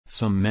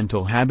some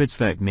mental habits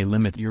that may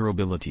limit your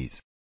abilities.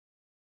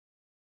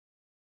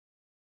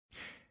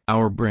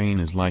 Our brain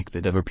is like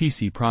that of a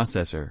PC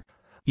processor.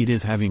 It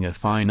is having a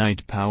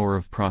finite power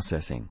of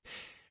processing,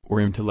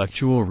 or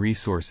intellectual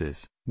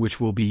resources,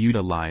 which will be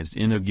utilized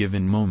in a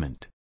given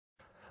moment.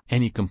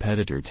 Any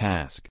competitor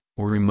task,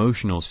 or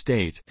emotional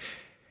state,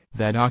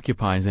 that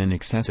occupies an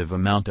excessive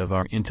amount of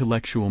our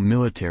intellectual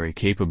military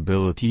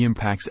capability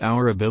impacts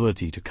our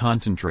ability to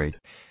concentrate,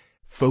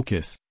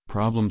 focus,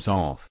 problem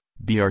solve,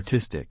 be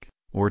artistic,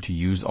 or to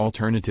use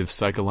alternative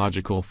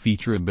psychological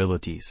feature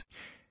abilities.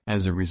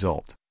 As a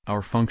result,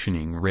 our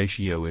functioning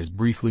ratio is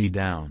briefly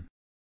down.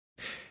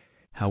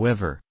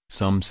 However,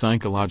 some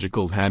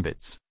psychological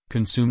habits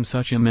consume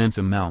such immense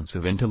amounts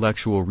of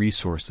intellectual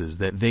resources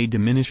that they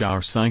diminish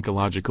our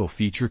psychological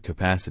feature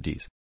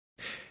capacities.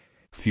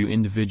 Few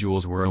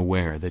individuals were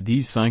aware that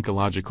these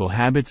psychological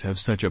habits have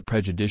such a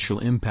prejudicial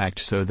impact,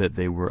 so that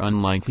they were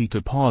unlikely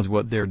to pause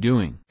what they're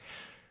doing.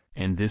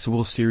 And this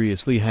will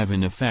seriously have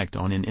an effect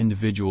on an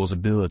individual's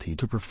ability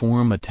to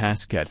perform a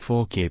task at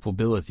full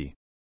capability.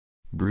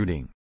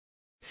 Brooding.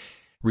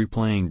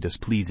 Replaying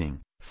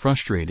displeasing,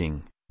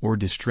 frustrating, or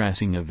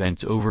distressing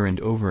events over and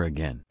over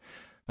again,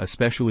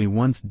 especially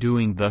once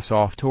doing thus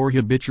oft or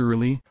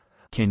habitually,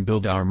 can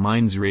build our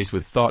minds race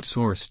with thoughts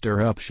or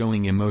stir up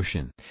showing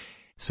emotion,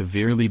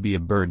 severely be a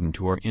burden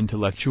to our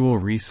intellectual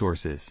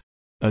resources.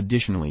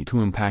 Additionally to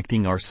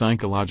impacting our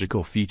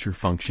psychological feature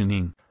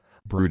functioning,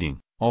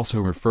 brooding,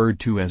 also referred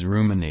to as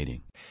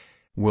ruminating,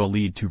 will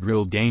lead to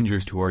real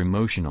dangers to our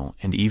emotional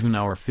and even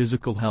our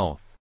physical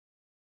health.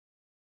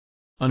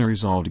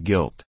 Unresolved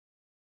guilt.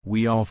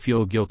 We all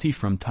feel guilty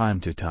from time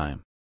to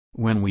time.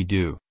 When we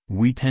do,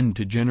 we tend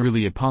to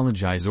generally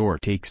apologize or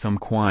take some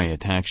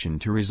quiet action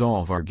to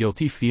resolve our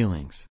guilty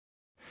feelings.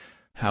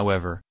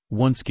 However,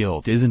 once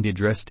guilt isn't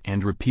addressed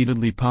and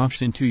repeatedly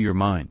pops into your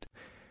mind,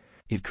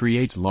 it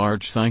creates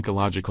large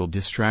psychological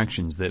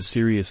distractions that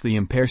seriously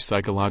impair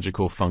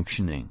psychological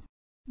functioning.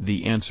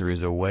 The answer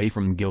is away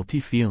from guilty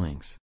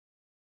feelings.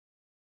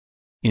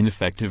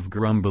 Ineffective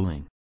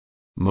grumbling.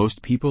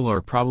 Most people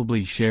are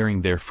probably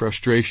sharing their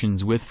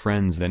frustrations with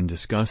friends, then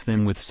discuss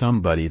them with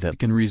somebody that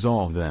can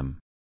resolve them.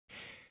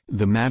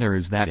 The matter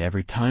is that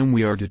every time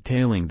we are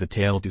detailing the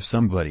tale to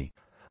somebody,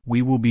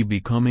 we will be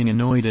becoming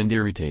annoyed and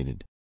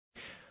irritated.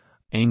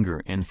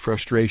 Anger and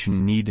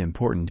frustration need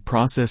important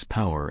process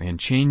power and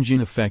change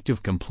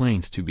ineffective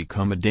complaints to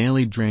become a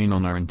daily drain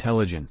on our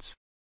intelligence.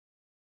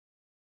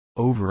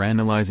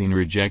 Overanalyzing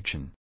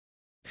rejection.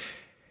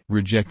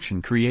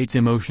 Rejection creates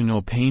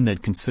emotional pain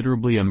that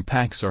considerably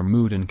impacts our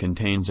mood and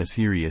contains a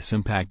serious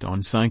impact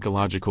on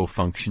psychological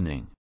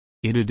functioning.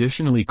 It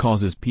additionally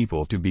causes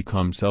people to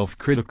become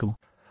self-critical,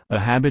 a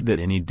habit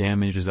that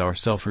damages our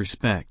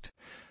self-respect,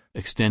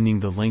 extending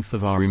the length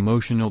of our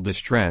emotional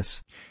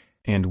distress,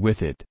 and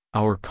with it,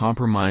 our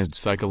compromised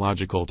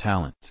psychological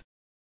talents.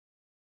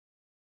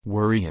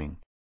 Worrying.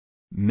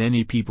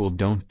 Many people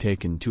don't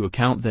take into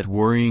account that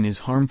worrying is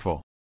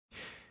harmful.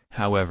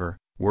 However,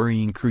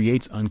 worrying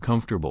creates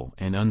uncomfortable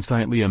and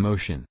unsightly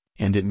emotion,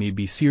 and it may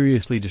be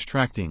seriously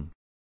distracting.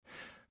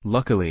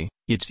 Luckily,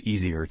 it's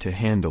easier to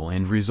handle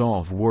and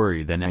resolve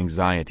worry than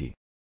anxiety.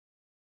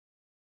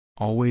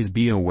 Always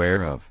be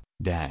aware of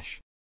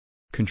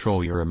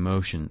control your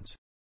emotions.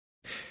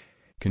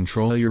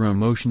 Control your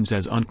emotions,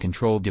 as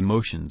uncontrolled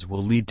emotions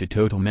will lead to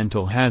total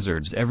mental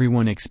hazards.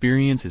 Everyone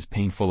experiences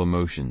painful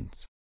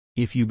emotions.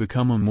 If you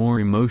become a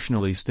more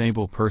emotionally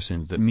stable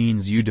person, that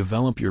means you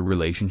develop your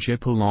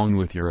relationship along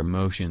with your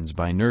emotions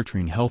by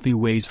nurturing healthy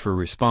ways for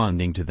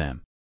responding to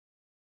them.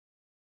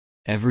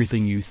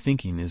 Everything you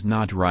thinking is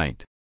not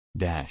right.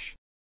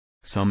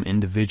 Some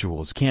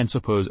individuals can't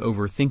suppose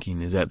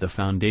overthinking is at the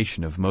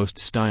foundation of most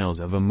styles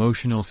of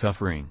emotional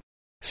suffering.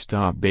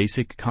 Stop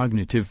basic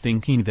cognitive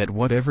thinking that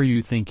whatever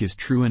you think is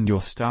true, and you'll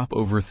stop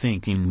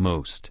overthinking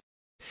most.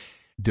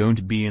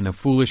 Don't be in a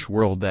foolish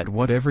world that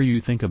whatever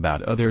you think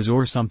about others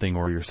or something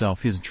or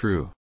yourself is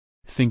true.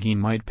 Thinking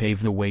might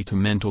pave the way to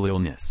mental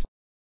illness.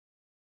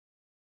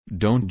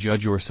 Don't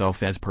judge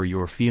yourself as per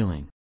your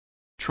feeling.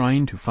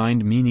 Trying to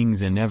find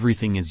meanings in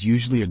everything is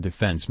usually a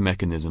defense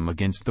mechanism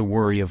against the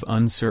worry of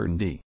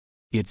uncertainty.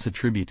 It's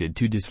attributed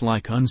to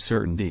dislike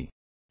uncertainty.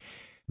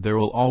 There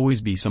will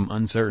always be some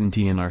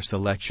uncertainty in our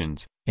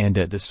selections, and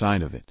at the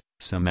side of it,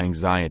 some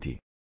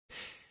anxiety.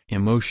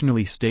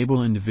 Emotionally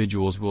stable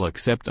individuals will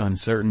accept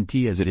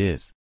uncertainty as it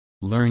is.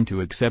 Learn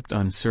to accept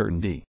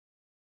uncertainty.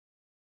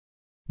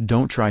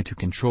 Don't try to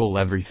control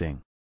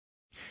everything.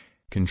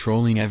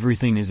 Controlling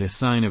everything is a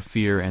sign of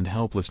fear and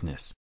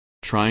helplessness.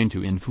 Trying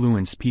to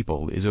influence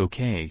people is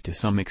okay to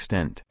some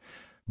extent,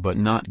 but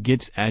not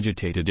gets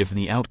agitated if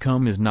the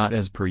outcome is not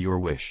as per your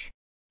wish.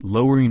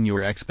 Lowering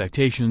your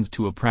expectations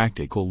to a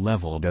practical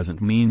level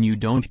doesn't mean you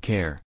don't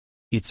care.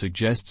 It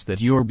suggests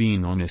that you're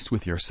being honest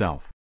with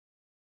yourself.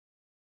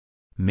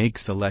 Make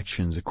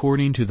selections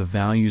according to the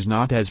values,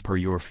 not as per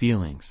your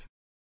feelings.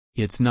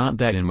 It's not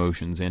that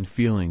emotions and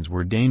feelings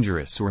were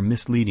dangerous or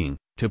misleading,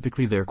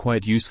 typically they're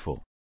quite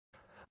useful.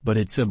 But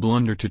it's a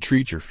blunder to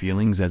treat your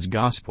feelings as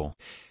gospel,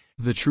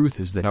 The truth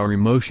is that our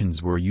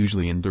emotions were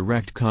usually in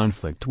direct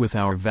conflict with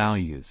our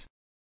values.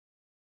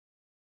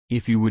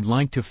 If you would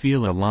like to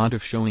feel a lot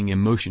of showing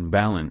emotion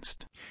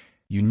balanced,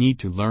 you need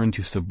to learn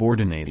to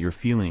subordinate your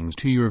feelings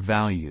to your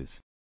values.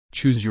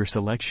 Choose your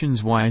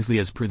selections wisely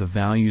as per the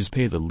values.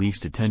 Pay the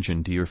least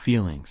attention to your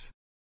feelings.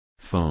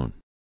 Phone.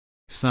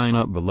 Sign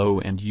up below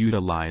and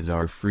utilize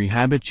our free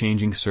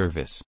habit-changing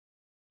service.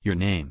 Your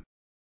name.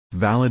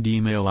 Valid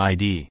email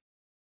ID.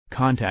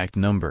 Contact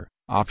number,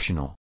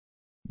 optional.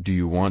 Do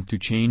you want to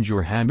change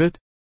your habit?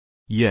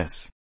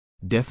 Yes.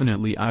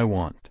 Definitely I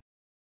want.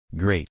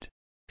 Great.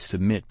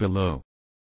 Submit below.